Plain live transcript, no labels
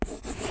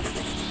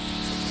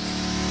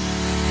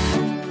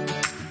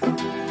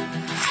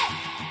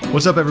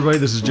What's up, everybody?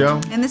 This is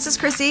Joe. And this is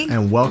Chrissy.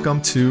 And welcome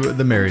to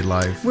The Married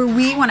Life, where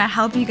we want to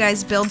help you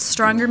guys build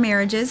stronger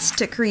marriages,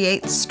 to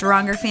create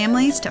stronger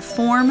families, to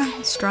form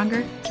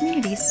stronger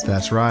communities.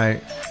 That's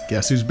right.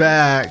 Guess who's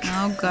back?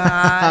 Oh,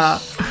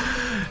 gosh.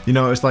 You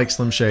know, it's like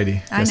Slim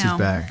Shady. Guess who's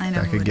back? I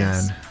know. Back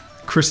again.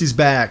 Chrissy's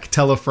back.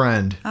 Tell a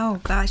friend.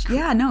 Oh, gosh.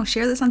 Yeah, no,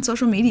 share this on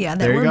social media that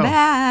there you we're go.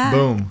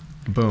 back.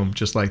 Boom,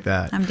 just like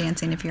that. I'm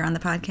dancing if you're on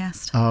the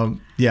podcast.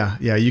 Yeah,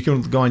 you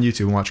can go on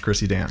YouTube and watch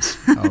Chrissy dance.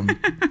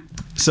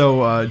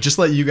 So just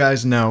let you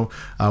guys know,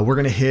 we're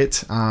going to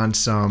hit on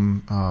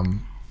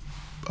some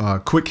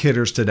quick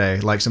hitters today,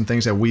 like some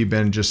things that we've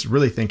been just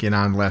really thinking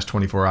on the last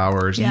 24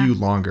 hours, you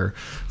longer.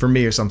 For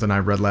me, it's something I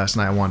read last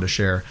night I wanted to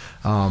share.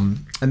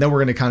 And then we're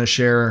going to kind of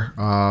share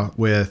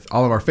with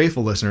all of our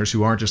faithful listeners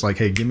who aren't just like,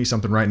 hey, give me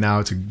something right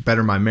now to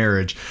better my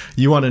marriage.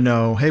 You want to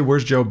know, hey,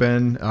 where's Joe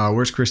been?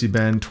 Where's Chrissy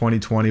been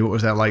 2020? What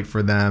was that like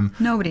for them?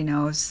 Nobody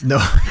knows. No.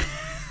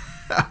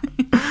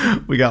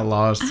 We got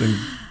lost in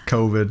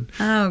COVID.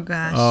 Oh,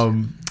 gosh.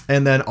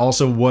 And then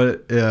also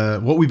what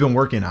we've been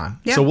working on.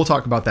 Yep. So we'll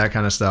talk about that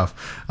kind of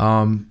stuff.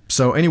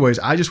 So anyways,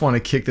 I just want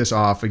to kick this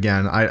off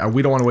again.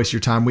 We don't want to waste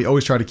your time. We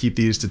always try to keep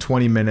these to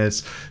 20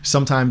 minutes.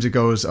 Sometimes it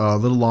goes a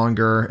little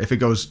longer. If it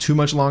goes too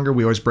much longer,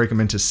 we always break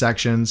them into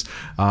sections.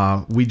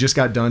 We just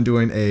got done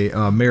doing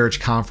a marriage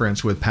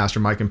conference with Pastor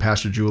Mike and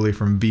Pastor Julie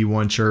from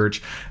V1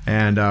 Church.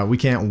 And we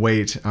can't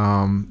wait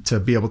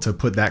to be able to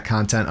put that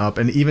content up,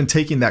 and even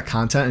taking that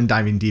content and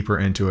diving deeper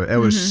into it. It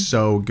was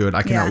so good.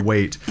 I cannot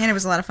wait. And it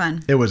was a lot of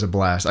fun. It was a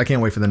blast. I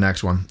can't wait for the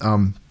next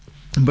one.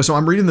 But so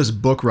I'm reading this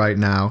book right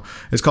now.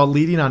 It's called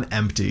Leading on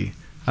Empty.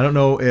 I don't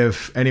know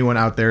if anyone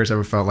out there has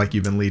ever felt like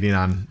you've been leading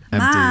on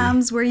empty.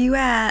 Moms, where you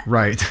at?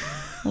 Right.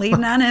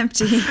 Leading on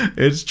empty.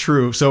 It's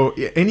true. So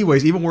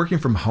anyways, even working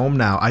from home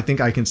now, I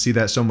think I can see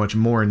that so much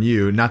more in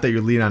you. Not that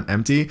you're leading on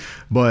empty,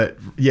 but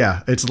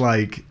yeah, it's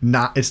like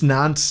it's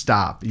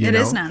nonstop. It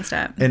is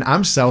nonstop. And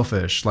I'm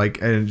selfish.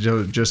 And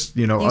just,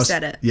 you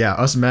said it. Yeah.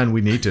 Us men, we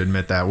need to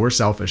admit that we're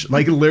selfish.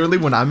 Like literally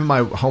when I'm in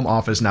my home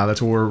office now,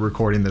 that's where we're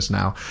recording this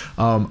now.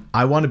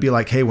 I want to be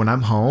like, hey, when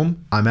I'm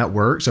home, I'm at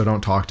work, so don't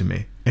talk to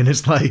me. And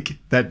it's like,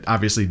 that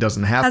obviously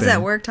doesn't happen. How's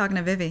that work talking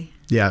to Vivi?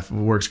 Yeah, it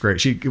works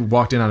great. She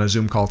walked in on a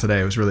Zoom call today.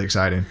 It was really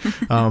exciting.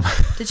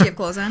 Did she have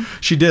clothes on?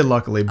 She did,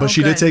 luckily. But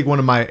she did take one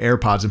of my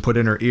AirPods and put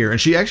it in her ear. And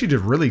she actually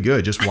did really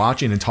good just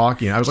watching and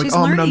talking. I was like,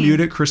 I'm going to unmute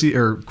it.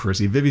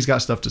 Chrissy, Vivi's got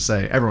stuff to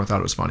say. Everyone thought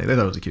it was funny. They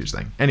thought it was the cutest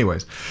thing.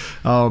 Anyways.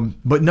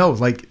 But no,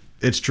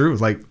 it's true.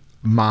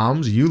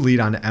 Moms, you lead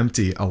on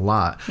empty a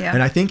lot. Yeah.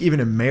 And I think even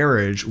in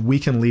marriage, we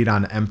can lead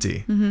on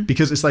empty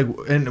because it's like,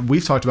 and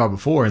we've talked about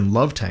before in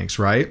love tanks,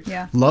 right?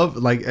 Yeah. Love,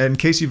 in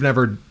case you've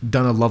never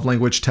done a love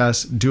language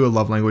test, do a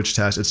love language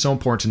test. It's so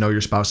important to know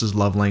your spouse's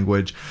love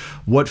language,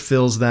 what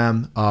fills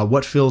them,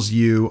 what fills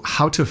you,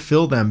 how to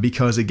fill them.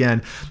 Because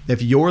again,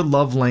 if your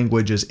love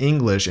language is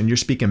English and you're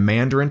speaking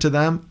Mandarin to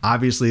them,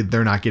 obviously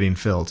they're not getting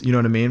filled. You know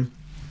what I mean?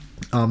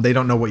 They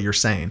don't know what you're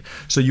saying.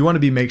 So you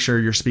want to make sure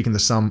you're speaking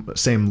the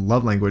same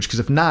love language, because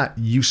if not,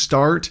 you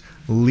start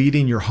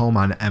leading your home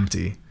on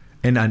empty.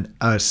 And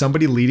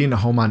somebody leading a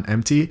home on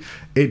empty,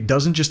 it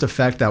doesn't just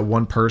affect that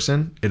one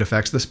person. It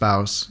affects the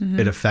spouse.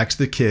 It affects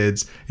the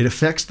kids. It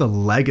affects the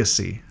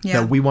legacy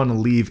that we want to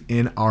leave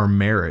in our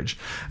marriage.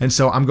 And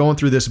so I'm going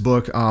through this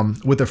book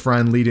with a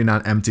friend, Leading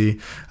on Empty.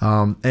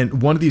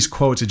 And one of these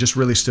quotes, it just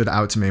really stood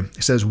out to me.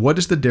 It says, "What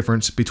is the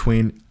difference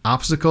between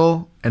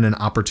obstacle and an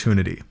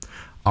opportunity?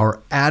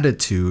 Our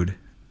attitude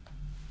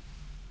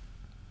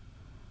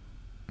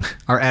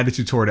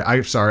toward it."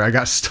 I'm sorry, I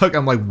got stuck.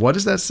 I'm like, what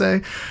does that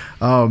say?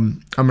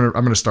 I'm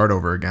gonna start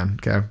over again.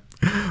 Okay.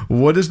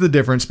 What is the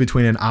difference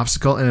between an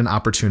obstacle and an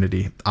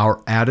opportunity?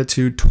 Our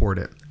attitude toward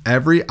it.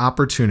 Every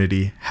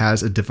opportunity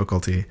has a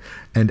difficulty,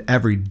 and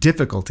every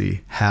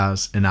difficulty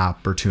has an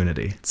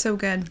opportunity. So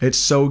good. It's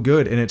so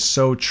good, and it's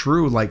so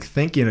true.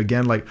 Thinking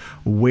again,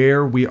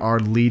 where we are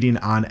leading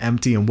on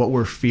empty and what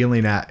we're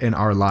feeling at in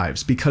our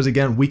lives. Because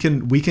again, we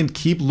can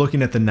keep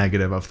looking at the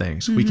negative of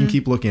things. We can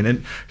keep looking.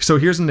 And so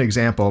here's an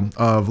example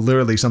of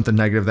literally something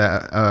negative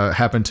that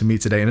happened to me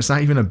today, and it's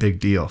not even a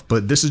big deal,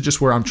 but this is just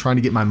where I'm trying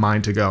to get my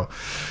mind to go.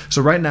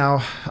 So right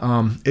now,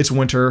 it's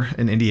winter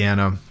in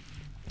Indiana.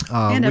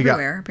 And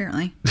everywhere,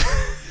 apparently.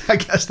 I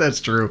guess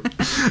that's true.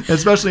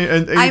 Especially...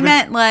 I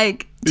meant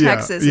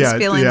Texas is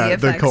feeling the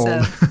effects cold.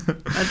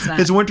 That's not.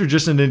 It's winter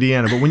just in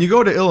Indiana, but when you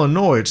go to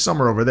Illinois, it's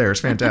summer over there.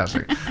 It's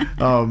fantastic.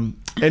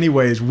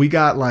 Anyways, we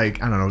got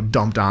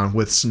dumped on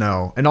with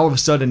snow, and all of a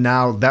sudden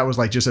now that was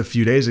just a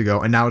few days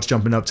ago, and now it's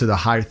jumping up to the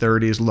high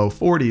 30s, low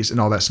 40s, and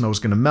all that snow is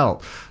going to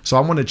melt. So I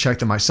wanted to check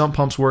that my sump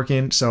pump's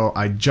working. So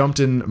I jumped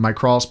in my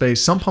crawl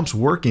space. Sump pump's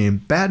working.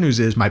 Bad news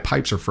is my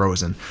pipes are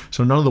frozen,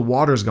 so none of the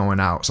water's going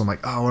out. So I'm like,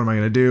 oh, what am I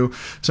going to do?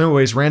 So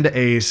anyways, ran to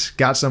Ace,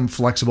 got some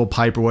flexible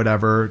pipe or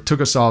whatever, took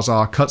a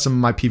Sawzall, cut some of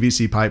my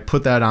PVC pipe,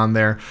 put that on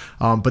there.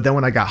 But then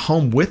when I got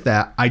home with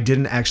that, I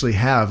didn't actually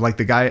have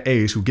the guy at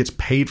Ace who gets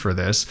paid for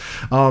this.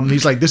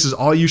 He's like, this is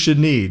all you should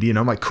need.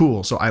 I'm like,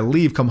 cool. So I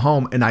leave, come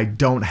home, and I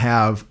don't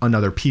have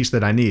another piece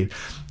that I need.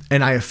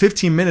 and I have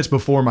 15 minutes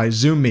before my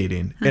Zoom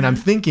meeting. And I'm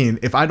thinking,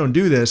 if I don't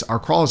do this, our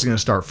crawl is going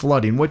to start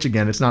flooding, which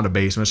again, it's not a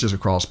basement, it's just a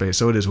crawl space.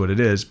 So it is what it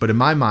is. But in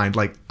my mind,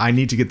 like, I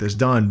need to get this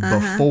done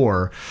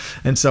before.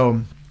 And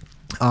so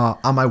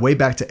on my way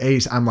back to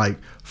Ace, I'm like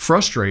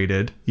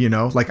frustrated,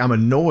 like I'm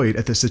annoyed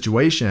at the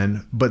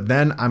situation, but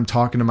then I'm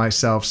talking to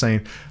myself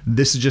saying,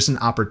 this is just an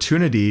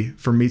opportunity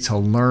for me to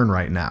learn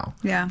right now.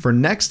 Yeah. For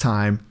next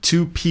time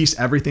to piece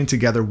everything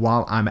together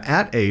while I'm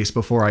at Ace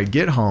before I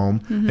get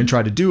home and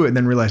try to do it and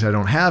then realize I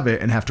don't have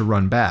it and have to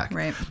run back.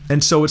 Right.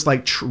 And so it's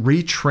like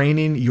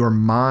retraining your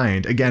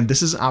mind. Again,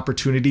 this is an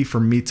opportunity for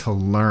me to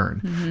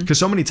learn, because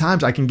so many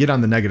times I can get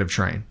on the negative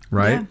train,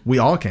 right? Yeah. We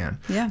all can,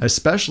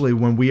 especially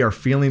when we are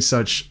feeling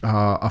such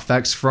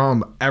effects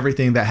from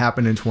everything that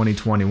happened in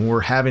 2020, when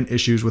we're having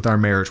issues with our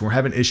marriage, when we're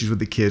having issues with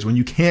the kids, when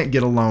you can't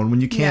get alone, when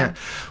you can't,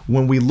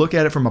 when we look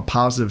at it from a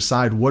positive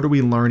side, what are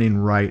we learning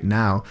right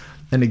now?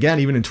 And again,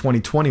 even in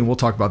 2020, we'll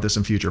talk about this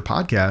in future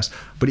podcasts,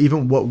 but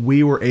even what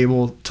we were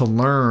able to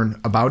learn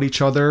about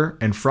each other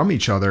and from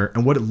each other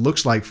and what it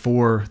looks like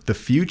for the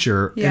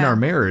future in our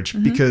marriage,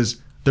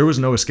 because there was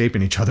no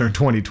escaping each other in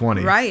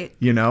 2020. Right.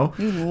 You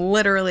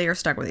literally are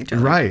stuck with each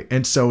other. Right.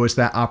 And so it's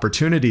that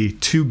opportunity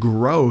to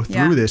grow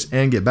through this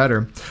and get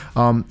better.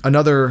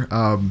 Another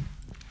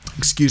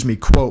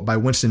quote by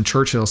Winston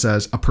Churchill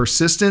says, a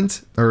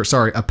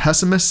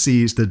pessimist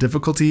sees the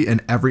difficulty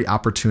in every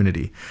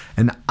opportunity.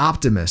 An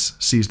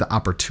optimist sees the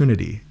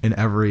opportunity in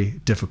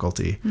every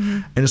difficulty.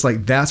 And it's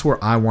like, that's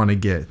where I want to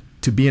get.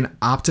 To be an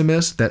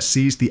optimist that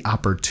sees the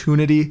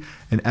opportunity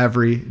in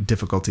every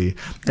difficulty.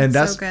 And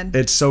that's so good.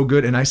 It's so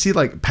good. And I see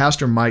like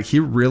Pastor Mike,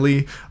 he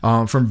really,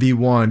 from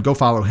V1, go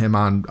follow him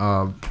on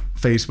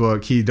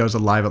Facebook. He does a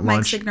live at lunch.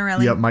 Mike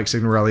Signorelli. Yep, Mike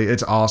Signorelli.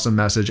 It's awesome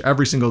message.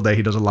 Every single day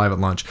he does a live at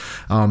lunch.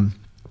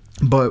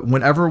 But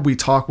whenever we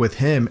talk with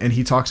him and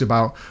he talks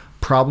about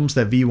problems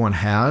that V1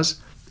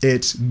 has,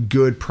 it's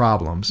good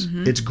problems.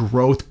 It's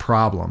growth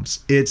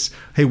problems. It's,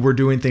 hey, we're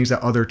doing things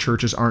that other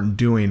churches aren't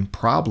doing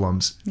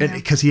problems. And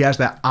because he has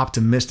that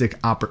optimistic,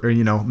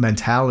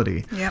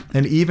 mentality. Yep.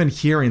 And even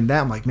hearing that,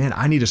 I'm like, man,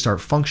 I need to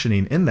start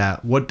functioning in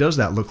that. What does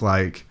that look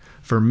like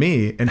for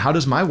me? And how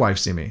does my wife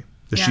see me?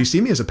 Does she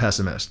see me as a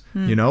pessimist,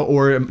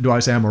 or do I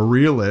say I'm a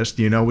realist,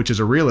 which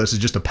is a realist is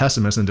just a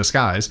pessimist in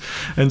disguise.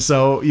 And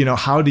so,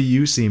 how do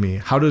you see me?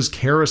 How does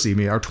Kara see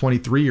me, our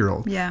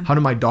 23-year-old? Yeah. How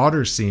do my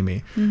daughters see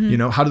me?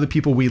 How do the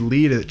people we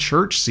lead at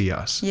church see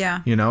us?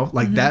 Yeah.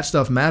 That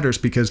stuff matters,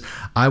 because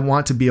I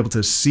want to be able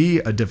to see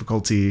a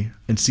difficulty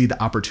and see the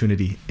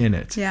opportunity in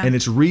it. Yeah. And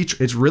it's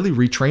really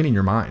retraining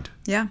your mind.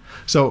 Yeah.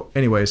 So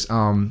anyways,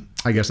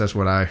 I guess that's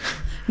what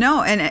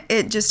No, and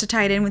it just to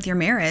tie it in with your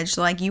marriage,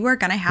 like you are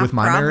going to have with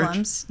my problems.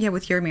 Marriage? Yeah,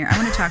 with your marriage. I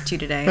want to talk to you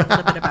today a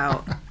little bit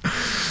about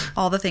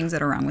all the things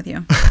that are wrong with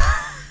you.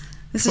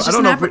 This is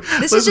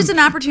just an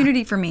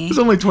opportunity for me. It's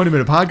only a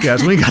 20-minute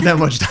podcast. We ain't got that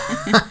much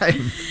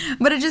time.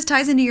 But it just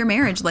ties into your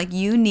marriage. Like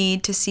you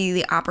need to see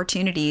the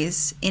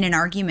opportunities in an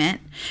argument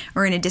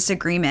or in a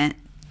disagreement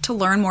to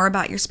learn more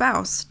about your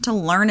spouse, to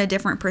learn a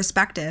different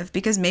perspective,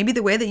 because maybe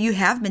the way that you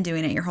have been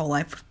doing it your whole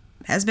life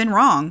has been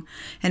wrong,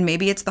 and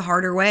maybe it's the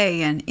harder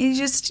way, and you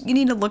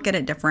need to look at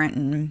it different.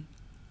 And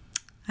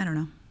I don't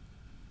know,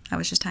 I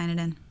was just tying it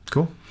in.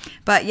 Cool.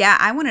 But yeah,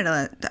 I wanted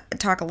to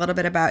talk a little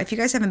bit about, if you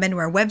guys haven't been to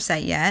our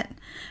website yet,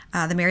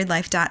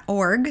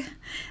 themarriedlife.org,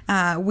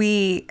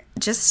 we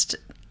just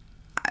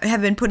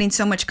have been putting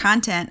so much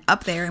content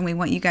up there, and we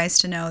want you guys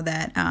to know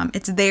that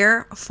it's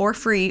there for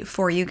free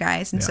for you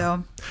guys. And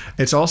so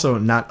it's also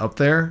not up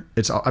there.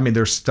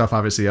 There's stuff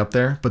obviously up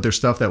there, but there's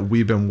stuff that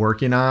we've been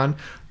working on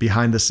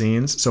behind the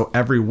scenes. So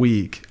every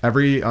week,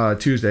 every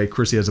Tuesday,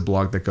 Chrissy has a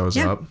blog that goes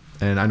up,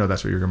 and I know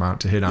that's what you're about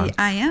to hit on. Yeah,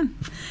 I am.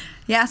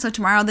 Yeah. So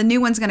tomorrow the new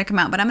one's going to come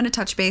out, but I'm going to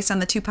touch base on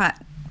the two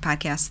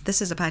podcast.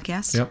 This is a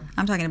podcast. Yep.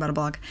 I'm talking about a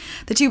blog.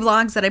 The 2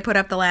 blogs that I put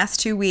up the last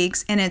 2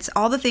 weeks, and it's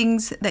 5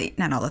 things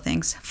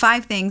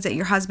that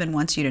your husband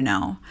wants you to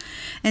know.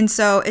 And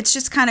so it's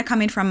just kind of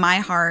coming from my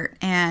heart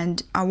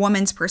and a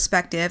woman's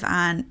perspective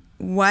on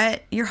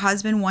what your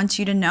husband wants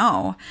you to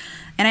know.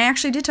 And I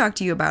actually did talk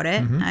to you about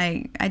it.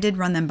 I did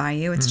run them by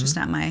you. It's just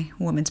not my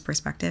woman's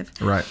perspective.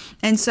 Right.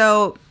 And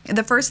so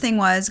the first thing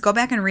was, go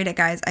back and read it,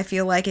 guys. I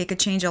feel like it could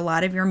change a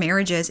lot of your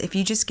marriages if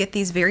you just get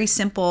these very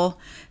simple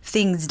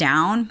things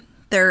down.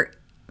 They're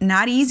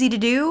not easy to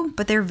do,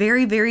 but they're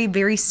very, very,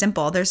 very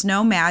simple. There's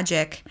no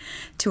magic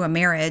to a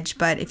marriage,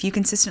 but if you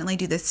consistently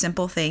do the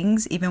simple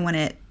things, even when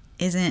it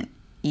isn't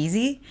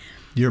easy,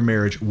 your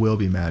marriage will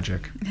be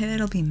magic.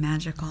 It'll be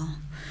magical.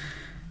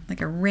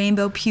 Like a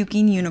rainbow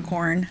puking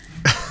unicorn.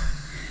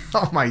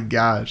 Oh my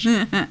gosh.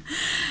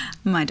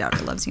 My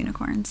daughter loves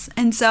unicorns.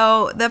 And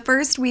so the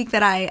first week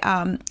that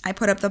I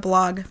put up the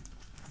blog,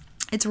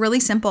 it's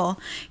really simple.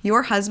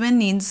 Your husband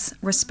needs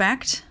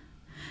respect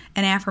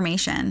and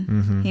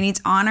affirmation. He needs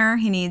honor.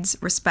 He needs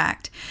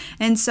respect.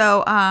 And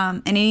so,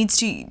 and he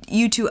needs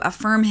you to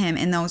affirm him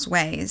in those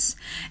ways.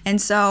 And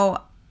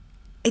so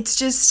it's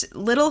just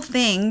little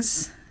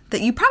things that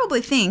you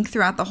probably think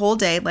throughout the whole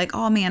day, like,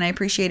 oh man, I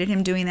appreciated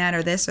him doing that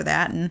or this or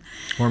that.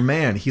 Or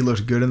man, he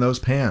looked good in those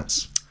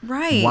pants.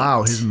 Right.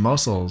 Wow, his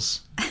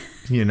muscles.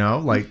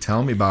 Like,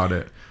 tell me about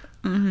it.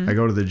 I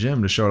go to the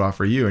gym to show it off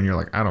for you, and you're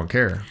like, I don't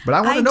care. But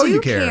I want to know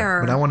you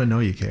care. But I want to know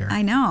you care.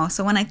 I know.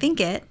 So when I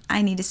think it,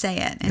 I need to say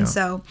it. And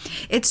so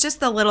it's just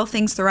the little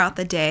things throughout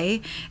the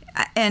day.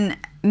 And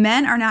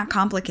men are not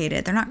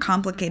complicated. They're not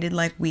complicated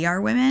like we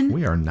are women.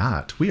 We are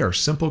not. We are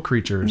simple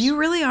creatures. You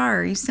really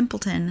are. You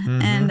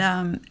simpleton. And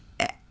I'm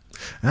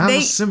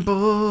a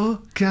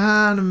simple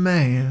kind of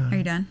man. Are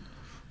you done?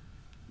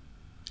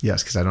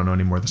 Yes, because I don't know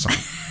any more of the song.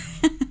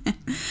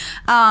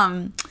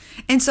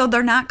 And so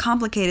they're not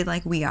complicated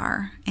like we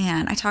are.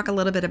 And I talk a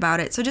little bit about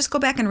it. So just go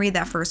back and read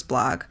that first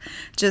blog.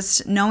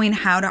 Just knowing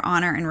how to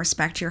honor and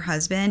respect your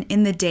husband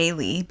in the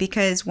daily.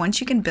 Because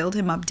once you can build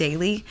him up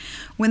daily,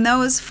 when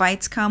those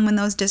fights come, when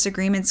those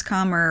disagreements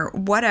come or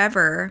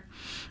whatever,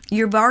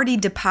 you've already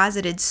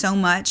deposited so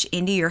much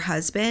into your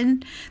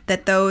husband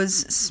that those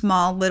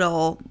small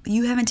little,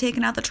 you haven't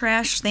taken out the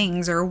trash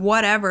things or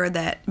whatever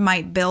that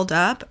might build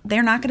up,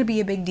 they're not going to be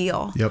a big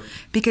deal. Yep.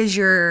 Because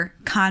you're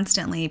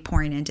constantly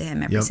pouring into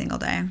him every single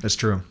day. That's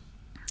true.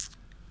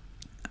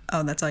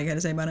 Oh, that's all you got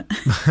to say about it?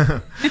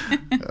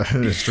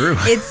 It's true.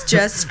 It's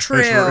just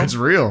true. It's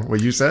real.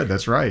 What you said,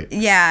 that's right.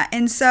 Yeah.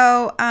 And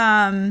so,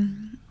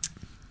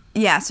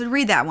 so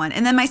read that one.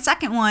 And then my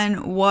second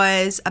one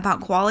was about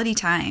quality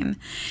time.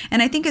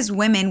 And I think as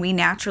women, we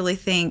naturally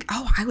think,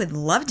 oh, I would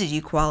love to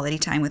do quality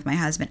time with my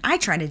husband. I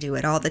try to do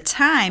it all the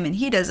time, and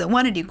he doesn't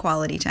want to do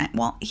quality time.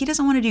 Well, he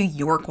doesn't want to do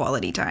your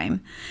quality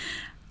time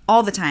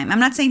all the time. I'm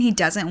not saying he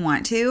doesn't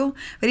want to,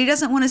 but he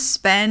doesn't want to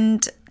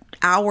spend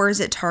hours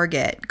at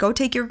Target. Go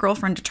take your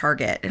girlfriend to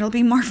Target. It'll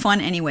be more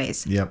fun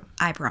anyways. Yep.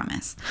 I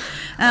promise.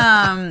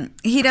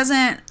 He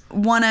doesn't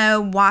want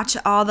to watch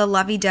all the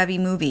lovey-dovey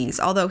movies,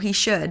 although he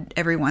should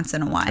every once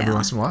in a while. Every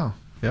once in a while.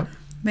 Yep.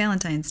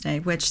 Valentine's Day,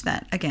 which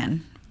that,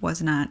 again,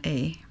 was not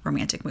a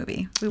romantic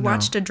movie. We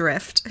watched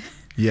Adrift.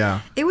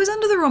 Yeah. It was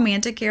under the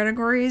romantic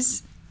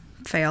categories.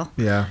 Fail.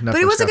 Yeah. But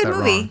it was a good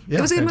movie. Yeah,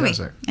 it was a good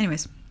fantastic. movie.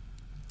 Anyways.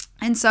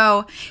 And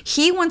so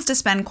he wants to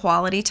spend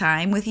quality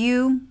time with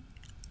you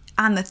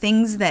on the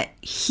things that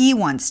he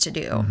wants to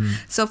do. Mm-hmm.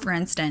 So, for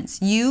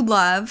instance, you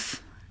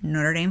love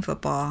Notre Dame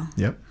football.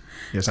 Yep.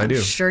 Yes, I do.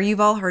 I'm sure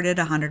you've all heard it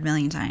 100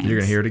 million times. You're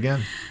going to hear it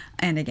again.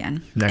 And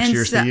again. Next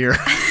year's the year.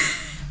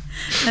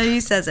 He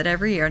says it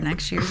every year.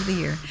 Next year's the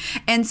year.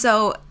 And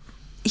so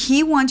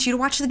he wants you to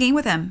watch the game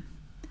with him.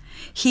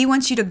 He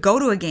wants you to go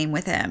to a game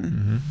with him.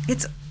 Mm-hmm.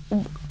 It's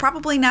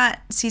probably not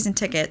season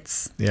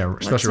tickets. Yeah,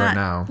 especially right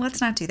now.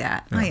 Let's not do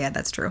that. Yeah. Oh, yeah,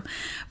 that's true.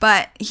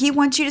 But he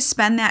wants you to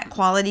spend that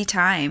quality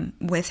time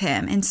with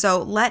him. And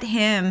so let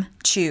him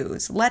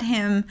choose. Let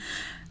him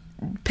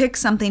pick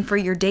something for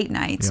your date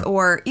nights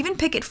or even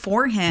pick it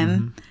for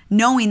him,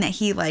 knowing that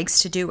he likes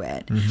to do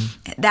it.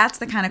 That's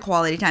the kind of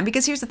quality time.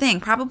 Because here's the thing.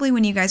 Probably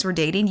when you guys were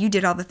dating, you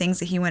did all the things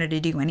that he wanted to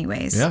do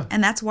anyways. Yeah.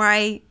 And that's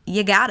why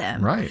you got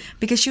him. Right.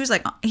 Because he's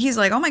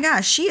like, oh my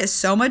gosh, she is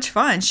so much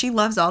fun. She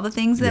loves all the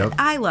things that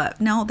I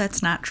love. No,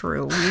 that's not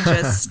true. We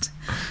just...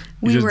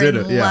 we were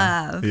in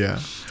love. Yeah.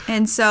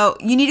 And so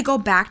you need to go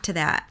back to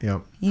that.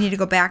 Yep. You need to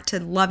go back to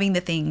loving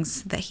the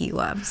things that he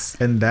loves.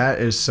 And that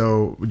is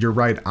so, you're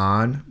right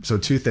on. So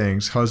two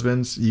things.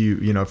 Husbands,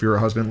 you know, if you're a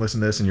husband, listen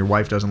to this and your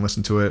wife doesn't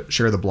listen to it,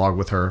 share the blog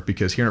with her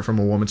because hearing it from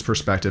a woman's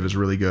perspective is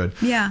really good.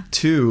 Yeah.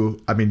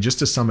 Two, I mean, just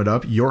to sum it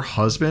up, your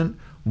husband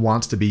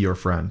wants to be your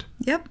friend.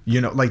 Yep.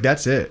 You know, like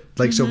that's it.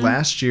 Like, so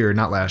not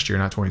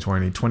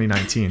 2020,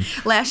 2019.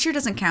 Last year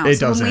doesn't count. It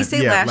so doesn't. When we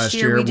say last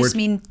year, we just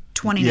mean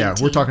 2019. Yeah,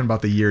 we're talking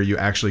about the year you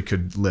actually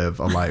could live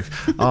a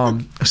life.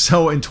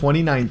 So in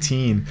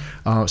 2019,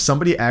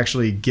 somebody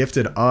actually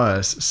gifted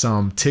us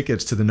some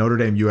tickets to the Notre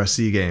Dame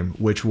USC game,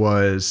 which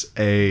was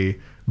a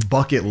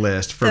bucket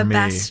list for me. The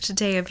best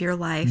day of your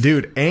life.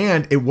 Dude,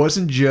 and it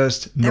wasn't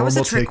just normal tickets.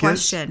 That was a trick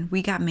question.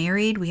 We got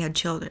married. We had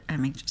children. I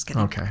mean, just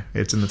kidding. Okay.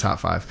 It's in the top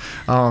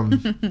 5.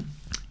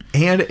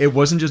 And it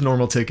wasn't just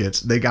normal tickets.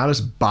 They got us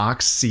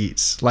box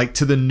seats, like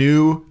to the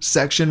new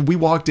section. We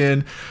walked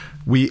in,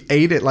 we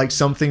ate at like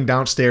something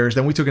downstairs.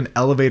 Then we took an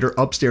elevator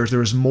upstairs. There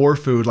was more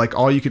food, like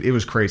all you could. It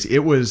was crazy. It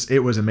was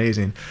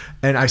amazing.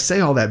 And I say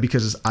all that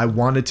because I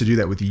wanted to do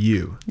that with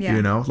you. Yeah.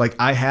 You know, like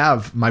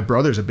my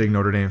brother's a big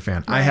Notre Dame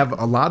fan. Right. I have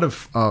a lot of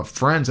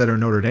friends that are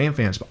Notre Dame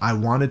fans, but I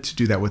wanted to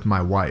do that with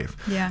my wife.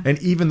 Yeah. And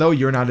even though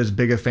you're not as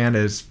big a fan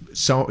as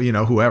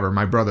whoever,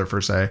 my brother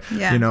per se,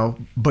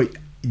 but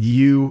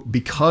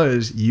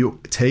because you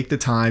take the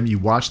time, you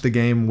watch the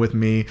game with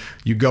me,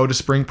 you go to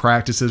spring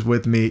practices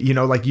with me,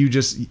 like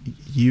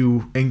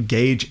you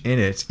engage in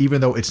it, even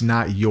though it's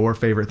not your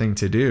favorite thing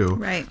to do.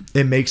 Right.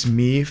 It makes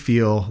me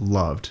feel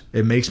loved.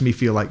 It makes me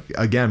feel like,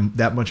 again,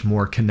 that much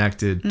more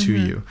connected to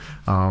you.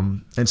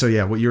 And so,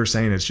 what you were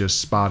saying is just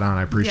spot on.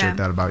 I appreciate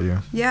that about you.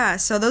 Yeah.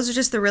 So those are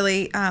just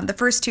the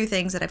first 2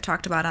 things that I've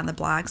talked about on the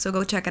blog. So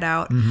go check it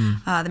out,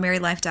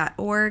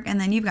 themarriedlife.org. And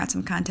then you've got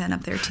some content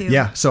up there too.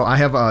 Yeah. So I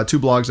have 2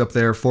 blogs up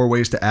there, 4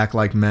 ways to act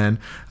like men.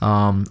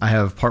 I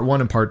have part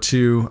 1 and part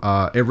 2.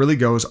 It really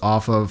goes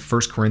off of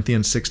 1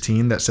 Corinthians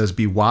 16 that says,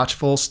 be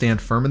watchful,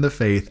 stand firm in the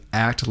faith,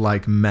 act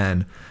like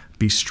men.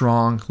 be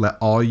strong, let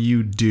all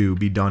you do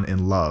be done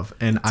in love.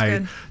 And That's I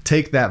good.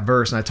 take that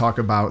verse and I talk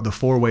about the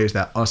 4 ways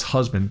that us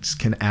husbands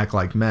can act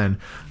like men.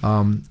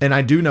 And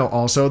I do know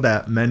also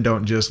that men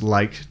don't just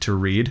like to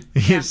read.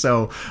 Yeah.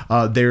 So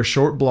they're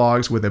short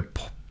blogs with a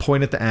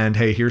point at the end.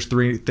 Hey, here's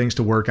 3 things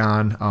to work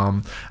on.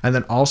 And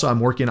then also I'm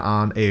working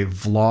on a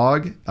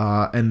vlog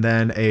and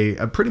then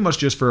a pretty much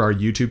just for our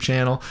YouTube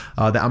channel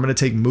that I'm going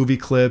to take movie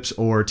clips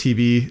or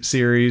TV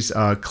series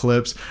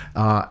clips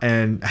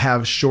and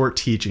have short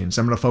teachings.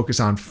 I'm going to focus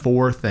on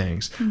 4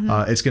 things.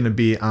 It's going to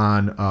be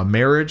on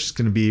marriage. It's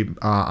going to be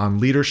on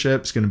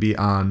leadership. It's going to be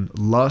on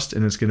lust,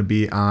 and it's going to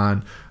be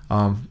on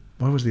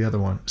what was the other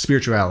one?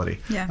 Spirituality.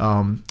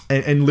 Yeah.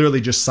 And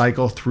literally just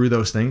cycle through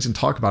those things and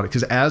talk about it.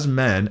 Because as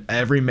men,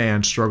 every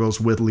man struggles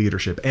with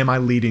leadership. Am I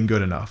leading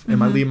good enough?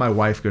 Am I leading my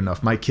wife good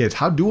enough? My kids,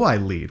 how do I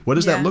lead? What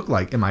does that look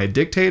like? Am I a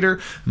dictator?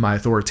 Am I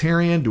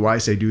authoritarian? Do I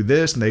say do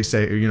this? And they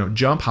say,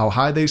 jump, how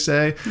high they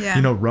say,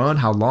 run,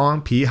 how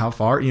long, pee, how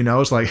far,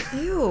 it's like.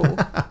 Ew.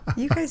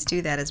 You guys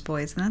do that as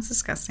boys, and that's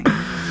disgusting.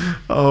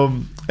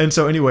 And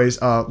so anyways,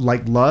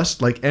 like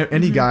lust, like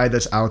any guy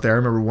that's out there. I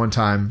remember one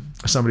time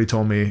somebody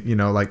told me,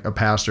 like a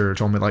pastor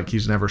told me like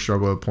he's never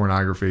struggled with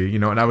pornography,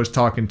 and I was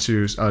talking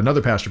to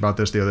another pastor about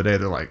this the other day.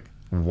 They're like,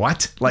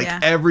 what? Like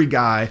every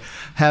guy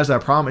has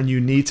that problem, and you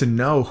need to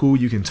know who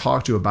you can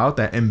talk to about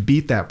that and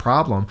beat that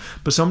problem.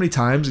 But so many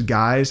times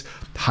guys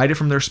hide it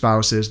from their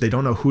spouses. They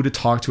don't know who to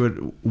talk to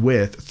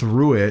it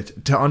through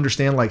it to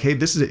understand like, hey,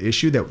 this is an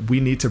issue that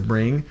we need to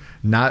bring,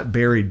 not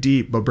bury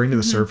deep, but bring to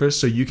the surface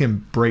so you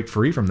can break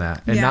free from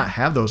that and not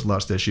have those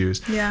lust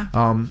issues. Yeah.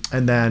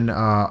 And then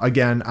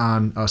again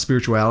on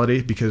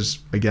spirituality, because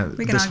again,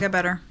 We can all get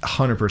better.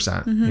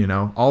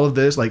 100%, all of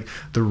this, like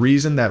the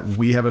reason that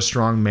we have a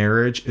strong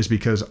marriage is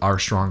because our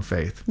strong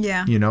faith.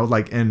 Yeah.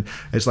 And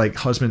it's like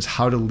husbands,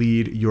 how to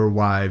lead your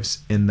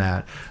wives in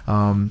that.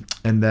 And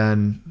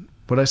then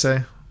what did I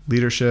say?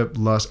 Leadership,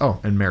 lust,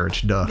 and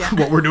marriage, duh. Yeah.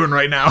 What we're doing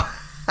right now.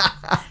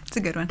 It's a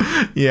good one.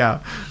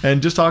 Yeah.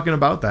 And just talking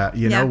about that,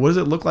 what does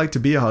it look like to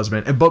be a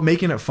husband? But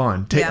making it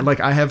fun. Like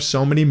I have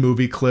so many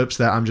movie clips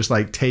that I'm just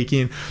like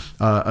taking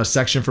a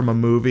section from a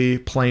movie,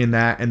 playing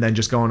that, and then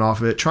just going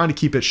off of it, trying to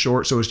keep it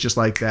short. So it's just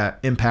like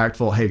that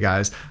impactful, hey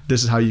guys,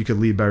 this is how you could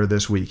lead better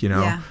this week,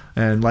 Yeah.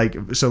 And like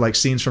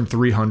scenes from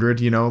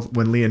 300,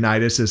 when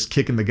Leonidas is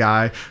kicking the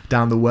guy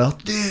down the well,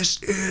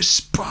 this is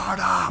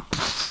Sparta.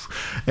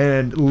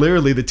 And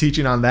literally the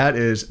teaching on that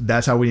is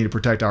that's how we need to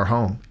protect our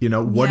home.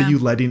 What are you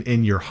letting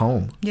in your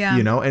home? Yeah.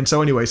 And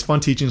so anyways, fun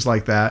teachings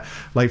like that,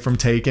 like from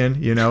Taken,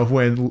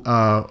 when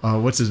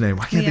what's his name?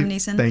 Liam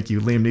Neeson. Thank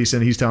you. Liam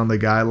Neeson. He's telling the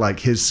guy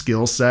like his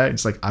skill set.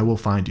 It's like, I will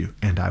find you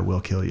and I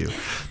will kill you.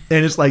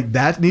 And it's like,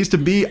 that needs to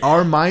be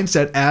our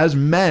mindset as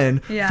men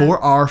for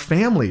our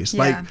families.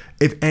 Like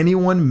if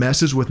anyone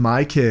messes with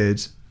my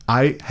kids,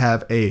 I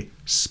have a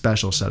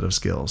special set of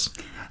skills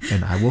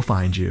and I will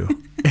find you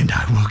and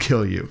I will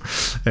kill you.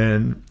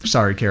 And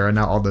sorry, Kara,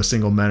 now all the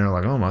single men are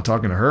like, oh, I'm not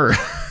talking to her.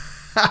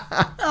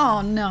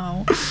 Oh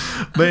no.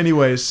 But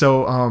anyways,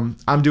 so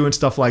I'm doing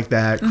stuff like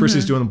that.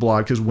 Chrissy's doing the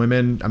blog because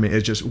women,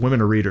 it's just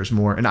women are readers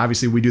more. And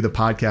obviously we do the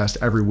podcast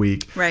every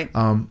week. Right.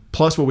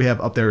 Plus what we have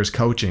up there is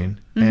coaching.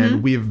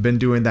 And we've been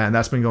doing that and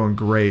that's been going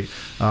great.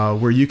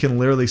 Where you can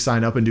literally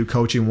sign up and do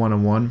coaching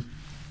one-on-one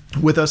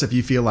with us if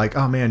you feel like,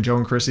 oh man, Joe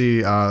and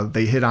Chrissy,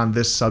 they hit on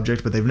this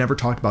subject, but they've never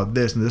talked about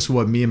this. And this is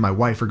what me and my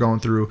wife are going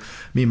through.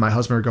 Me and my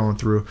husband are going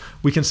through.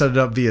 We can set it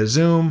up via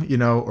Zoom,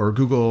 or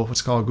Google,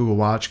 what's it called? Google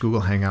Watch, Google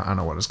Hangout. I don't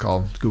know what it's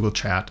called. Google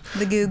Chat.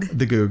 The Goog.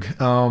 The Goog.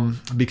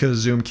 Because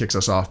Zoom kicks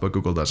us off, but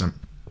Google doesn't.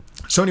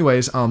 So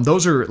anyways,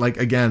 those are like,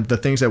 again, the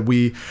things that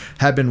we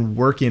have been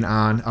working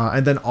on.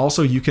 And then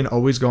also you can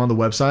always go on the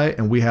website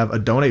and we have a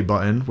donate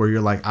button where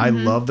you're like, I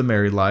love the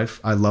married life.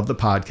 I love the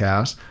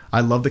podcast. I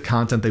love the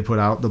content they put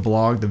out, the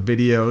blog, the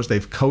videos.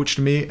 They've coached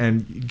me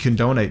and you can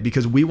donate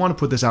because we want to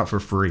put this out for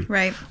free.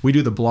 Right. We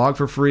do the blog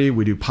for free.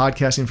 We do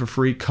podcasting for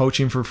free,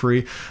 coaching for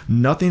free.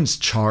 Nothing's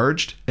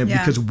charged. And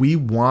because we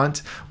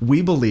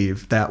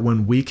believe that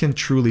when we can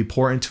truly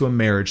pour into a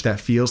marriage that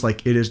feels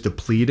like it is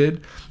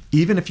depleted,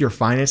 even if your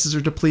finances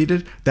are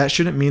depleted, that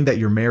shouldn't mean that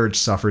your marriage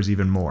suffers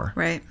even more.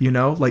 Right.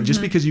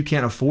 Just because you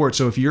can't afford.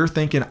 So if you're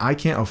thinking, I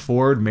can't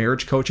afford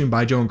marriage coaching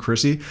by Joe and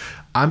Chrissy,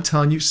 I'm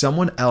telling you,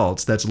 someone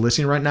else that's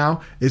listening right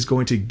now is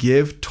going to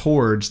give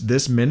towards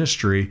this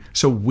ministry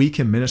so we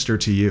can minister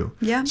to you.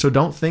 Yeah. So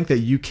don't think that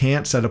you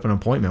can't set up an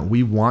appointment.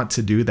 We want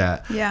to do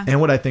that. Yeah. And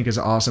what I think is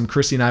awesome,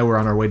 Chrissy and I were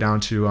on our way down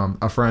to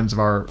a friend's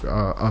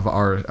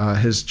of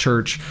his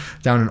church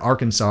down in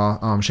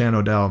Arkansas, Shannon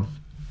Odell.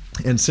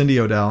 And Cindy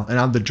Odell, and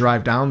on the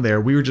drive down there,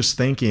 we were just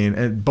thinking,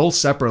 and both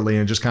separately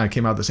and just kind of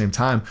came out at the same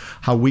time,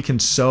 how we can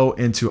sow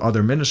into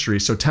other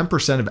ministries. So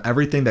 10% of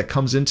everything that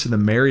comes into the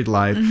married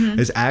life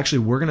is actually,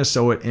 we're going to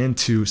sow it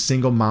into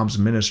single moms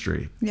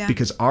ministry. Yeah.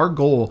 Because our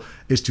goal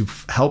is to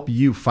help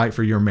you fight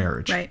for your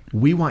marriage. Right.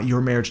 We want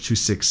your marriage to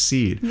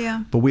succeed.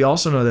 Yeah. But we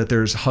also know that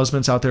there's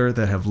husbands out there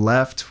that have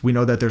left. We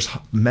know that there's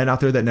men out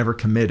there that never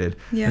committed.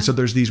 Yeah. And so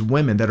there's these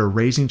women that are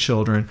raising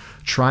children,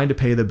 trying to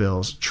pay the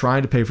bills,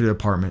 trying to pay for the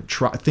apartment,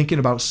 thinking thinking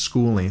about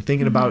schooling,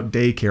 thinking about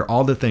daycare,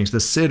 all the things, the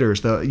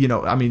sitters, you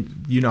know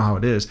how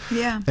it is.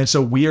 Yeah. And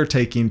so we are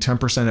taking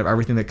 10% of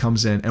everything that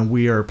comes in, and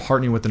we are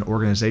partnering with an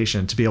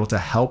organization to be able to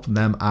help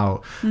them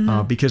out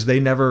because they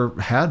never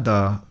had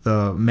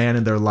the man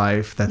in their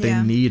life that they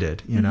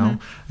needed, you know?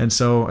 And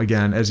so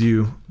again, as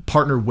you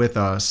partner with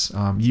us,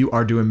 you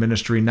are doing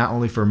ministry not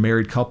only for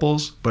married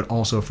couples, but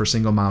also for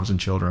single moms and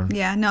children.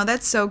 Yeah, no,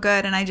 that's so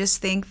good. And I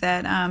just think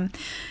that,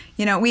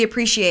 you know, we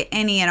appreciate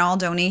any and all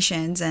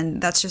donations, and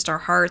that's just our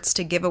hearts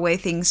to give away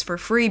things for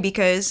free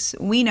because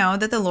we know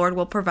that the Lord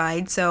will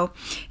provide. So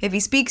if he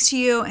speaks to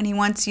you and he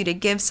wants you to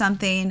give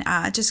something,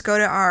 just go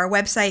to our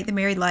website,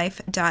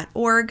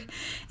 themarriedlife.org,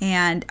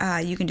 and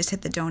you can just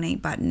hit the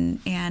donate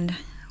button. And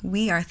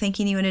we are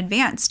thanking you in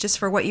advance just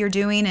for what you're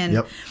doing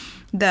and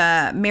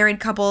the married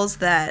couples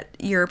that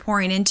you're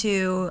pouring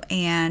into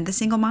and the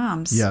single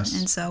moms. Yes.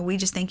 And so we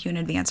just thank you in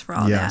advance for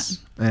all yes.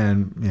 that.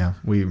 And yeah,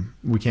 we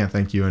can't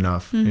thank you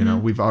enough. You know,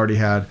 we've already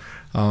had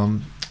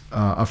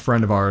a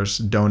friend of ours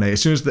donate.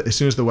 As soon as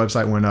the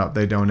website went up,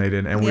 they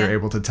donated, and we were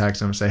able to text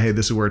them and say, hey,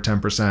 this is where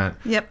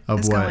 10%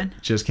 of what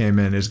just came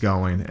in is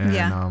going. And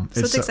so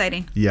it's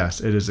exciting.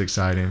 Yes, it is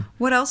exciting.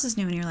 What else is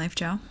new in your life,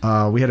 Joe?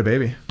 We had a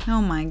baby.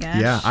 Oh my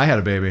gosh. Yeah, I had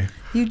a baby.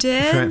 You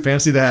did?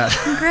 Fancy that.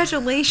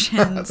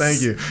 Congratulations.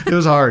 Thank you. It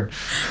was hard.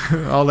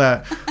 All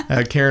that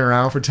carrying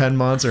around for 10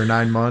 months or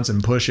 9 months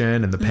and pushing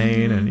and the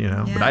pain and, you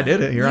know, but I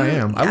did it. Here I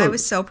am. I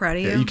was so proud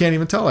of you. You can't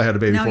even tell I had a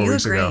baby 4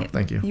 weeks ago. Great.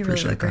 Thank you. You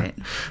Appreciate really look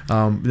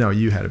that. great. No,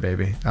 you had a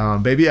baby.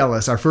 Baby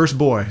Ellis, our first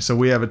boy. So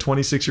we have a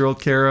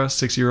 26-year-old Kara,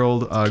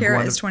 6-year-old Kara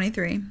Gwen, is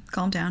 23.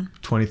 Calm down.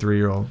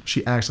 23-year-old.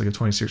 She acts like a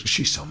 26.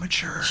 She's so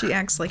mature. She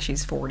acts like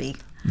she's 40.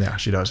 Yeah,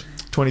 she does.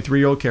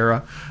 23-year-old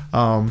Kara,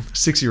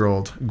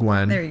 6-year-old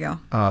Gwen. There you go.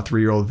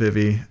 3-year-old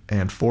Vivi,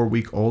 and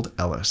 4-week-old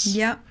Ellis.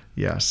 Yep.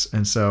 Yes.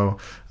 And so,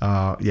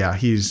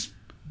 he's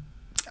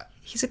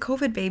a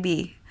COVID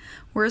baby.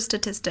 We're a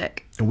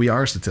statistic. We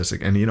are a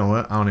statistic. And you know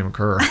what? I don't even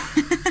care.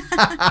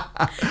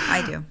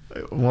 I do.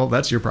 Well,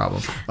 that's your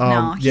problem.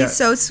 No, he's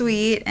so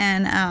sweet.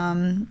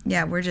 And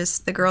we're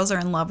just, the girls are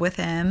in love with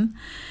him.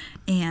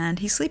 And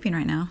he's sleeping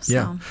right now. So.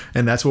 Yeah,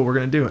 and that's what we're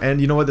going to do. And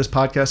you know what? This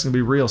podcast is going to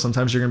be real.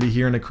 Sometimes you're going to be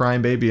hearing a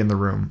crying baby in the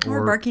room.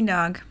 Or a barking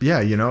dog.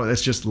 Yeah, you know,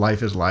 it's just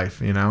life is life,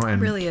 you know.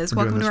 And it really is.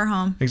 Welcome to our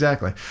home.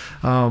 Exactly.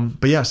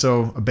 But yeah,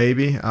 so a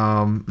baby.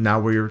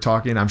 Now we were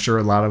talking, I'm sure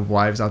a lot of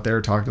wives out there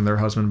are talking to their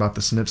husband about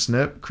the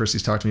snip.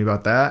 Chrissy's talked to me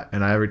about that.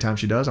 And every time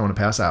she does, I want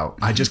to pass out.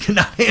 I just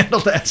cannot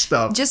handle that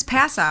stuff. Just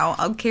pass out.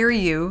 I'll carry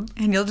you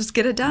and you'll just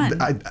get it done.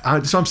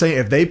 So I'm saying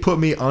if they put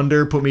me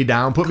under, put me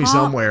down, put me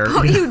somewhere.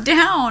 Put you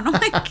down. Oh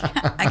my God.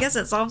 I guess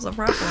it solves the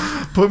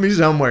problem. Put me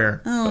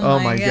somewhere. Oh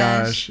my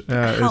gosh.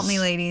 Help me,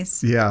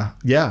 ladies. Yeah.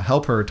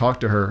 Help her. Talk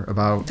to her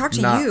about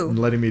not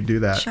letting me do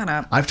that. Shut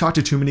up. I've talked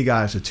to too many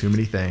guys with too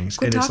many things.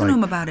 Quit talking to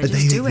them about it.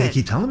 Just do it. They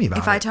keep telling me about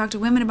it. If I talked to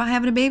women about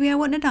having a baby, I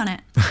wouldn't have done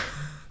it.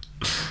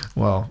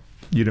 Well,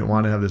 you didn't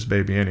want to have this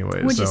baby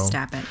anyway. Would you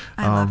stop it?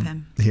 I love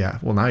him. Yeah.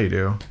 Well, now you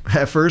do.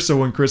 At first, so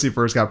when Chrissy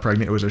first got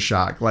pregnant, it was a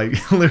shock.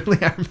 Like, literally,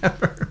 I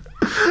remember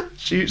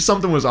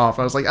something was off.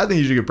 I was like, I think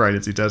you should get a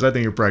pregnancy test. I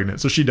think you're pregnant.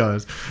 So she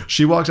does.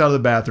 She walks out of the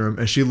bathroom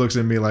and she looks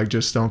at me like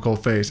just stone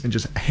cold face and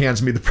just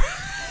hands me the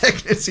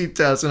pregnancy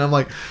test. And I'm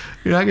like,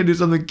 you're not going to do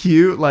something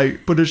cute?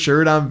 Like put a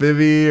shirt on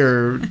Vivi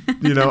or,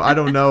 you know, I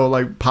don't know,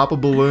 like pop a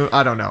balloon.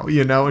 I don't know,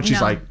 you know? And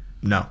she's like,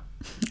 no.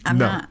 I'm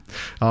not.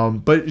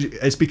 But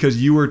it's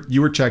because you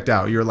were checked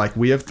out. You're like,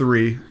 we have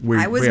 3.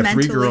 I was we have 3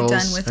 mentally girls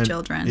done with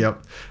children.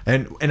 Yep.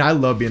 And I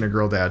love being a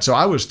girl dad. So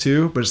I was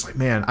too, but it's like,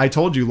 man, I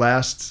told you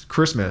last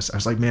Christmas, I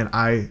was like, man,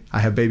 I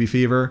have baby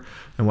fever.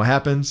 And what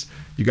happens?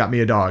 You got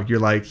me a dog. You're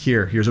like,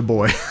 here's a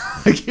boy.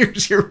 Like,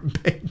 here's your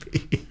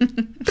baby.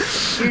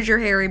 Here's your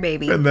hairy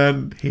baby. And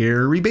then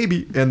hairy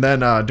baby. And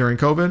then during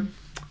COVID,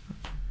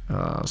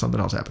 something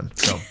else happened.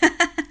 So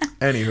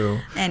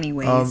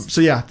Anyways.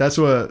 So yeah, that's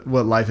what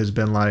life has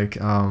been like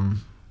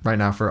right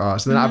now for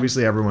us. And then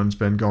obviously everyone's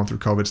been going through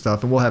COVID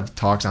stuff, and we'll have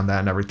talks on that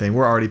and everything.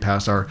 We're already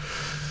past our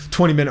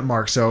 20-minute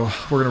mark, so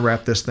we're going to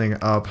wrap this thing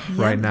up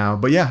right now.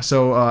 But yeah,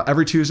 so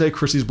every Tuesday,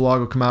 Chrissy's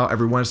blog will come out.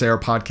 Every Wednesday, our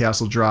podcast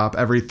will drop.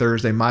 Every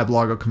Thursday, my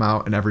blog will come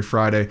out. And every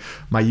Friday,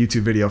 my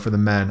YouTube video for the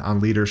men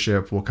on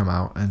leadership will come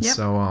out. And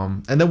so,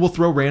 and then we'll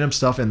throw random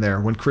stuff in there.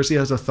 When Chrissy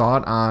has a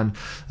thought on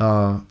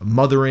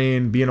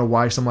mothering, being a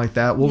wife, something like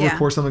that, we'll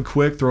record something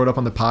quick, throw it up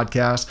on the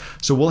podcast.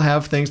 So we'll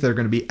have things that are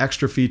going to be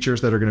extra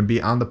features that are going to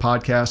be on the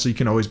podcast, so you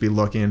can always be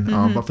looking.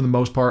 But for the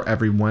most part,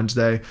 every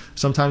Wednesday,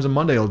 sometimes a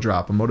Monday will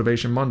drop, a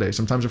Motivation Monday,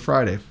 sometimes a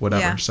Friday,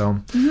 whatever. Yeah. So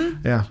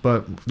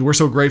but we're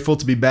so grateful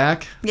to be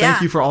back.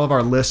 Thank you for all of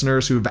our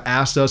listeners who've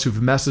asked us, who've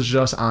messaged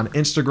us on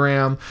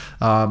Instagram.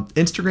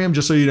 Instagram,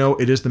 just so you know,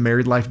 it is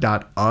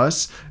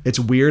themarriedlife.us. It's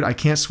weird. I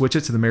can't switch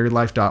it to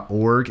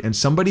themarriedlife.org. And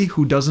somebody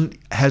who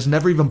has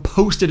never even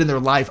posted in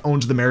their life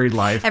owns The Married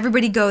Life.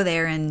 Everybody go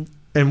there and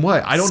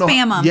what? I don't know.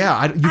 Spam them.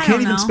 Yeah, you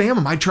can't even spam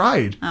them. I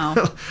tried.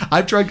 Oh.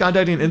 I've tried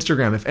contacting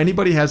Instagram. If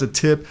anybody has a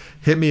tip,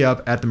 hit me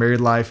up at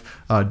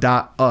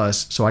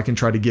themarriedlife.us so I can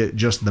try to get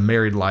just The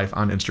Married Life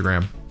on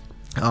Instagram.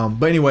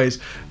 But anyways,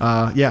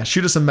 yeah,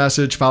 shoot us a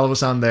message, follow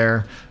us on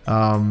there.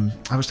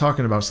 I was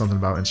talking about something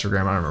about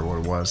Instagram. I don't remember what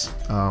it was.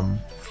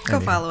 Go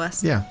follow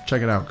us. Yeah,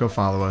 check it out. Go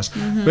follow us.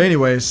 But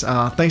anyways,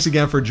 thanks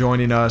again for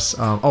joining us.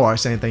 I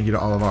was saying thank you to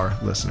all of our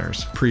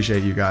listeners.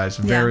 Appreciate you guys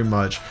very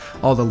much.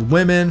 All the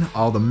women,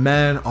 all the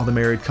men, all the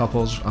married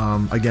couples.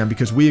 Again,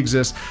 because we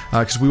exist,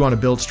 because we want to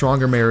build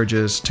stronger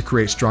marriages, to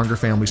create stronger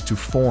families, to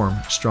form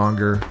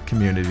stronger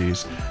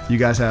communities. You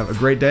guys have a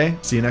great day.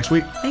 See you next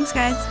week. Thanks,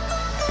 guys.